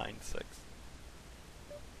 than like 9-6.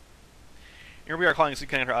 Here we are calling Sea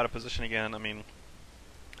Connector out of position again. I mean,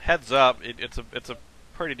 heads up, it's a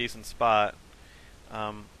pretty decent spot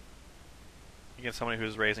against somebody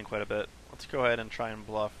who's raising quite a bit. Let's go ahead and try and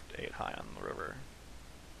bluff 8 high on the river.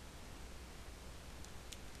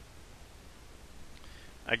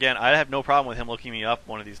 Again, I have no problem with him looking me up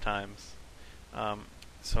one of these times.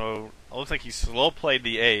 So it looks like he slow played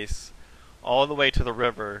the ace all the way to the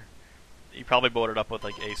river. He probably boated up with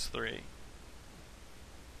like ace 3.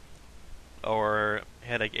 Or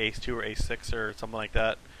had like ace 2 or ace 6 or something like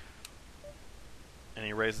that. And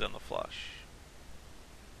he raised it on the flush.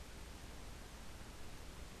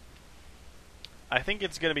 I think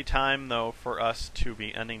it's going to be time though for us to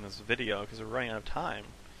be ending this video because we're running out of time.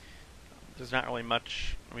 There's not really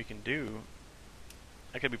much we can do.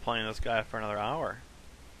 I could be playing this guy for another hour.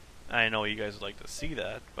 I know you guys would like to see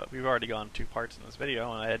that, but we've already gone 2 parts in this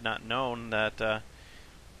video, and I had not known that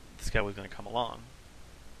this guy was going to come along.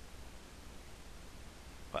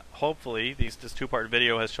 But hopefully, this 2-part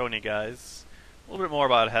video has shown you guys a little bit more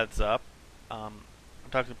about heads up, I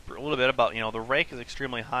talked a little bit about, the rake is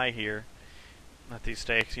extremely high here at these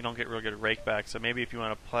stakes. You don't get real good rake back, so maybe if you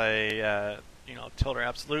want to play, tilt or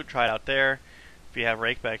absolute, try it out there. If you have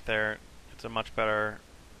rake back there, it's a much better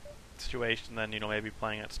situation than, maybe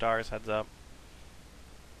playing at stars heads up.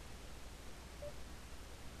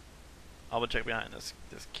 I'll check behind this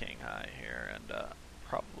king high here, and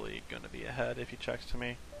probably going to be ahead if he checks to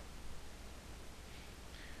me.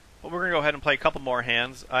 But we're going to go ahead and play a couple more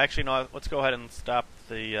hands. Actually, no. Let's go ahead and stop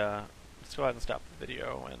the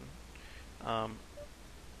video, and I'm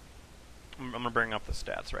going to bring up the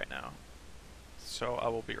stats right now. So I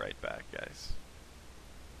will be right back, guys.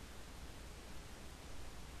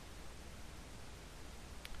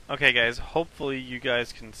 Okay, guys. Hopefully you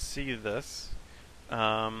guys can see this.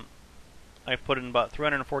 I put in about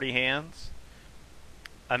 340 hands.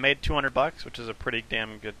 I made $200, which is a pretty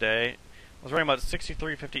damn good day. I was running about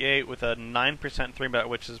 63.58 with a 9% 3-bet,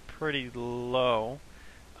 which is pretty low.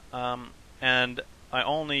 And I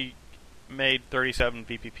only made 37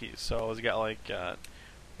 BPPs, so I got like 0.11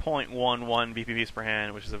 BPPs per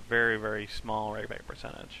hand, which is a very, very small rake back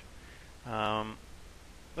percentage.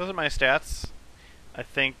 Those are my stats. I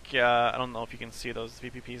think, I don't know if you can see those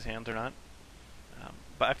BPPs hands or not.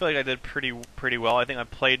 But I feel like I did pretty well. I think I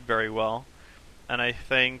played very well. And I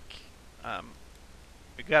think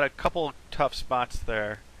we got a couple tough spots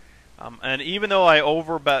there. And even though I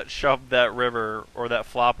overbet shoved that river or that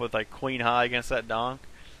flop with like queen high against that donk,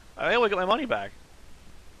 I was able to get my money back.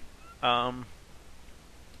 So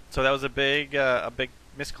that was a big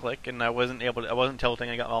misclick, and I wasn't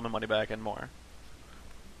tilting. I got all my money back and more.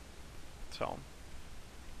 So, all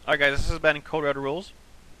right, guys, this has been CodeRed Rules.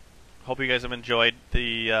 Hope you guys have enjoyed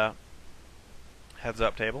the heads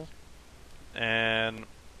up tables, and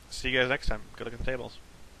see you guys next time. Good luck at the tables.